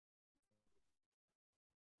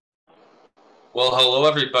Well, hello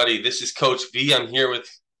everybody. This is Coach V. I'm here with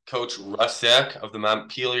Coach Rusak of the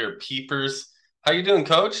Montpelier Peepers. How you doing,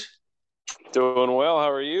 Coach? Doing well. How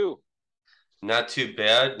are you? Not too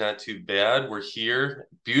bad, not too bad. We're here.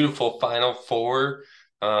 Beautiful Final Four.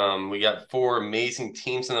 We got four amazing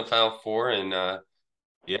teams in the Final Four, and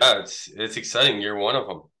yeah, it's exciting. You're one of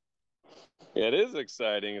them. It is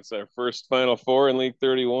exciting. It's our first Final Four in League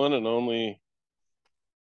 31 and only,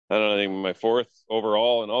 I don't know, I think my fourth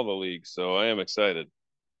overall in all the leagues. So I am excited.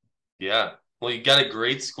 Yeah. Well, you got a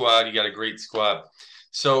great squad. You got a great squad.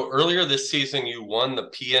 So earlier this season, you won the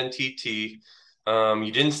PNTT.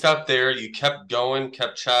 You didn't stop there. You kept going,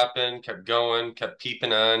 kept chopping, kept going, kept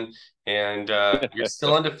peeping on, and you're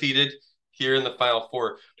still undefeated here in the Final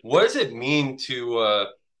Four. What does it mean to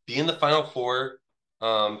be in the Final Four,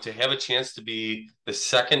 to have a chance to be the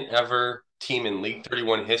second ever team in League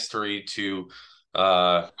 31 history to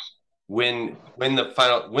uh, win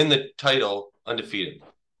the title undefeated?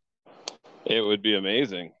 It would be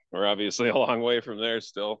amazing. We're obviously a long way from there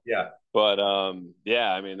still. Yeah. But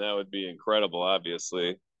yeah, I mean, that would be incredible,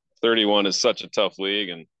 obviously. 31 is such a tough league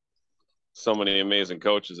and so many amazing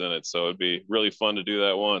coaches in it. So it'd be really fun to do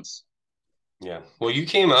that once. Yeah. Well, you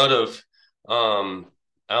came out of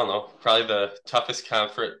I don't know, probably the toughest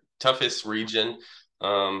conference, toughest region.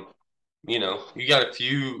 Um, you got a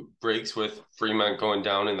few breaks with Fremont going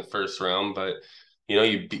down in the first round, but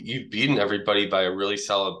you've beaten everybody by a really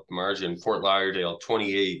solid margin. Fort Lauderdale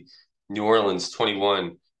 28, New Orleans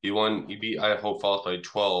 21. You beat Idaho Falls by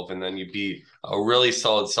 12, and then you beat a really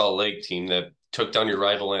solid Salt Lake team that took down your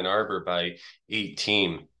rival Ann Arbor by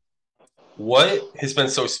 18. What has been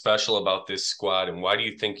so special about this squad, and why do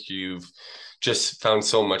you think you've just found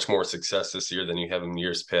so much more success this year than you have in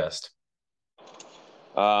years past?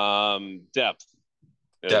 Depth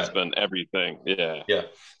has Depth. been everything. Yeah.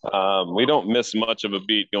 Yeah. We don't miss much of a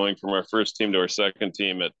beat going from our first team to our second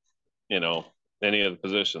team at you know any of the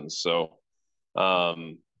positions. So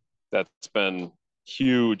um, that's been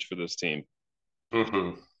huge for this team.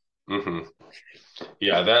 Mm-hmm. Mm-hmm.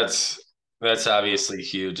 Yeah, that's obviously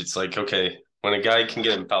huge. It's like, okay, when a guy can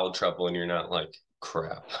get in foul trouble and you're not like,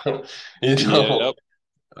 crap, you know, Yep.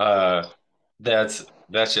 uh, that's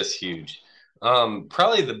just huge.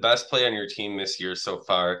 Probably the best play on your team this year so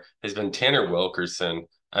far has been Tanner Wilkerson.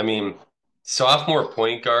 I mean, sophomore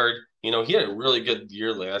point guard, he had a really good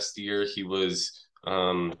year last year.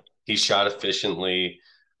 He shot efficiently,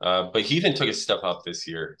 but he even took a step up this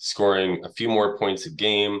year, scoring a few more points a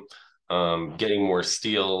game, getting more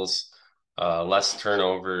steals, less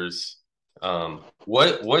turnovers.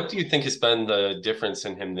 What do you think has been the difference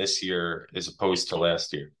in him this year as opposed to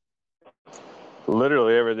last year?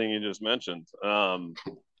 Literally everything you just mentioned.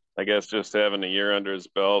 I guess just having a year under his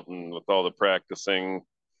belt and with all the practicing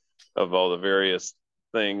of all the various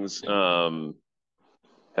things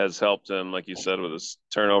has helped him, like you said, with his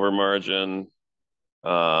turnover margin,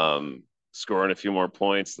 um, scoring a few more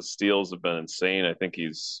points. The steals have been insane. I think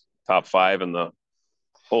he's top five in the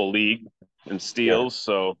whole league in Yeah. steals,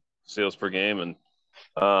 so steals per game. And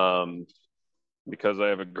because I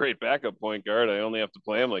have a great backup point guard, I only have to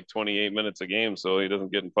play him like 28 minutes a game, so he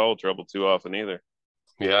doesn't get in foul trouble too often either.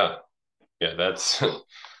 Yeah. Yeah, that's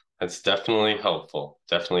that's definitely helpful.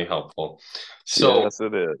 Definitely helpful. So Yes,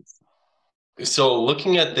 it is. so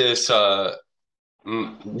looking at this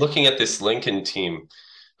Lincoln team,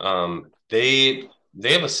 they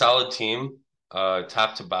have a solid team,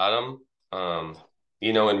 top to bottom.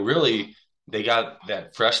 And really they got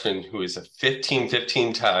that freshman who is a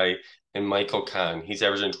 15-15 tie and Michael Kahn. He's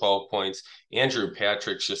averaging 12 points. Andrew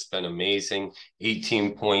Patrick's just been amazing,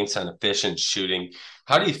 18 points on efficient shooting.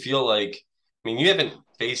 How do you feel like, I mean, you haven't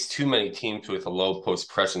faced too many teams with a low post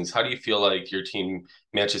presence. How do you feel like your team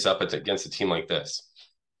matches up against a team like this?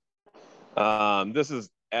 This is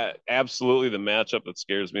absolutely the matchup that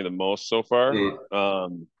scares me the most so far.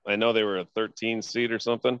 Mm, I know they were a 13 seed or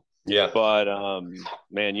something, yeah. but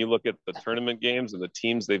man, you look at the tournament games and the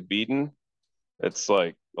teams they've beaten, it's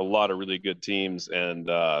like a lot of really good teams. And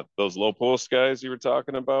those low post guys you were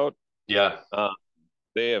talking about, Yeah. uh,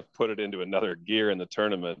 they have put it into another gear in the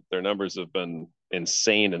tournament. Their numbers have been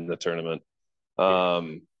insane in the tournament.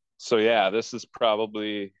 Um, so yeah, this is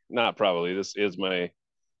probably not probably this is my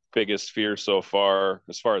biggest fear so far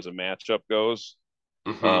as a matchup goes.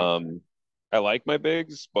 Hmm. Um, I like my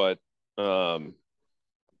bigs, but um,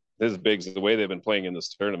 his bigs, the way they've been playing in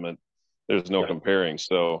this tournament, there's no Yeah. comparing.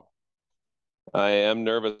 So I am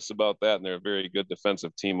nervous about that, and they're a very good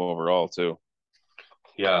defensive team overall too.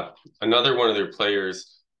 Yeah. Another one of their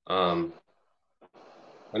players, um,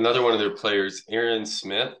 another one of their players, Aaron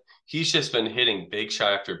Smith, he's just been hitting big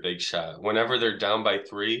shot after big shot. Whenever they're down by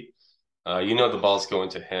three, the ball's going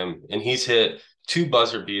to him, and he's hit two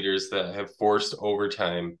buzzer beaters that have forced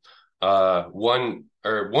overtime. One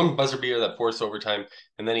buzzer beater that forced overtime,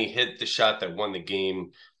 and then he hit the shot that won the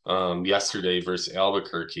game yesterday versus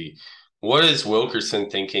Albuquerque. What is Wilkerson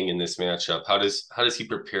thinking in this matchup? How does he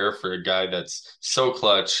prepare for a guy that's so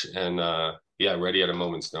clutch and ready at a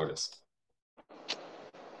moment's notice?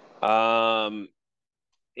 Um,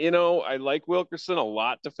 I like Wilkerson a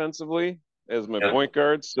lot defensively as my Yeah. point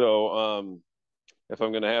guard. So if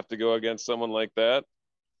I'm going to have to go against someone like that,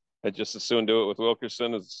 I just as soon do it with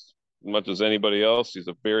Wilkerson as much as anybody else. He's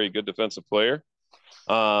a very good defensive player.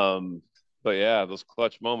 But yeah, those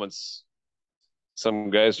clutch moments, some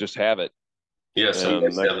guys just have it, Yeah, some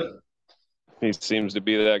and guys have he seems to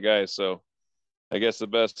be that guy. So I guess the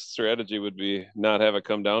best strategy would be not have it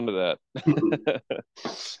come down to it. that.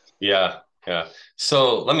 Yeah, yeah.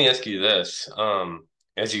 So let me ask you this.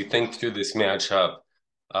 As you think through this matchup,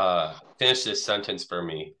 finish this sentence for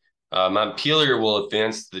me. Montpelier will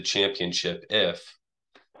advance to the championship if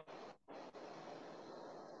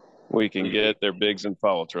We can get their bigs in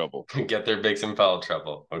foul trouble. get their bigs in foul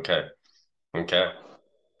trouble. Okay. Okay.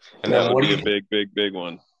 And That then would what do be a you big, big, big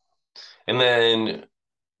one. and then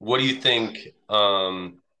what do you think?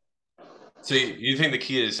 So you think the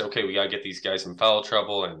key is okay, we gotta get these guys in foul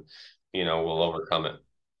trouble and we'll overcome it.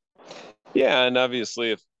 Yeah, and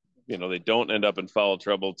obviously, if they don't end up in foul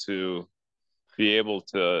trouble, to be able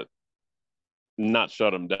to not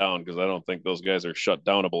shut them down, because I don't think those guys are shut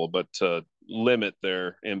downable, but to limit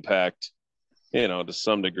their impact, to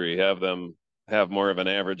some degree, have them have more of an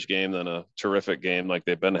average game than a terrific game like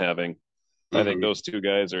they've been having. I think Hmm. those two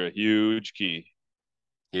guys are a huge key.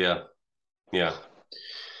 Yeah. Yeah.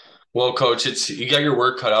 Well, coach, it's you got your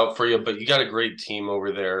work cut out for you, but you got a great team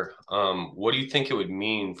over there. What do you think it would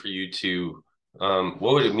mean for you to, what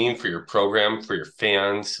would it mean for your program, for your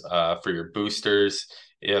fans, for your boosters,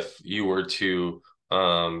 if you were to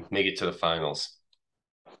make it to the finals?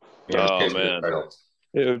 You have a Oh chance for the man, title.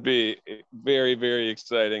 it would be very, very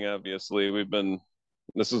exciting. Obviously,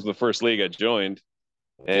 this is the first league I joined,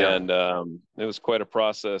 Yeah, and it was quite a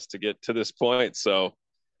process to get to this point. So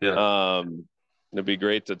yeah, um, it'd be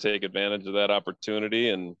great to take advantage of that opportunity,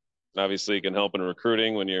 and obviously, it can help in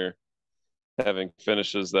recruiting when you're having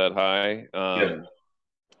finishes that high. yeah.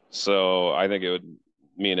 So I think it would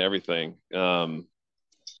mean everything.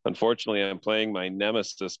 Unfortunately, I'm playing my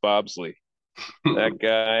nemesis, Bobsley. That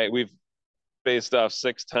guy, we've faced off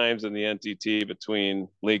 6 times in the NTT between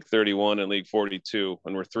League 31 and League 42,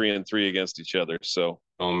 and we're 3-3 against each other. So,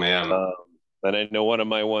 Oh man. um, and I know one of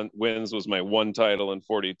my wins was my one title in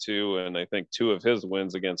 42, and I think two of his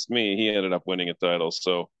wins against me, he ended up winning a title.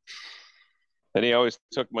 So, and he always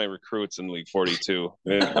took my recruits in League 42.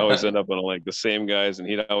 It always end up on like the same guys, and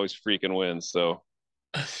he'd always freaking win. So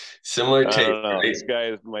Similar I tape, don't know. right? This guy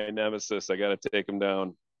is my nemesis. I got to take him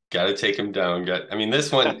down. Got to take him down. I mean,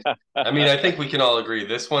 this one, I mean, I think we can all agree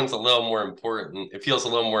this one's a little more important. It feels a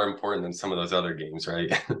little more important than some of those other games,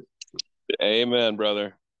 right? Amen,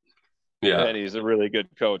 brother. Yeah. And he's a really good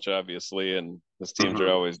coach, obviously, and his teams are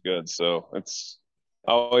Mhm. always good. So it's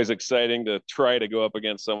always exciting to try to go up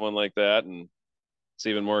against someone like that, and it's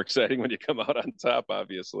even more exciting when you come out on top,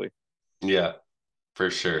 obviously. Yeah,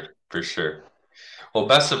 for sure. For sure. Well,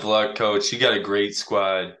 best of luck, coach. You got a great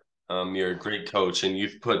squad. You're a great coach, and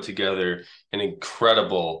you've put together an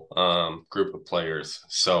incredible group of players.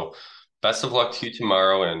 So, best of luck to you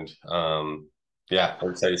tomorrow. And yeah,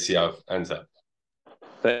 I'm excited to see how it ends up.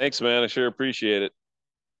 Thanks, man. I sure appreciate it.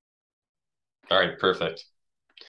 All right, perfect.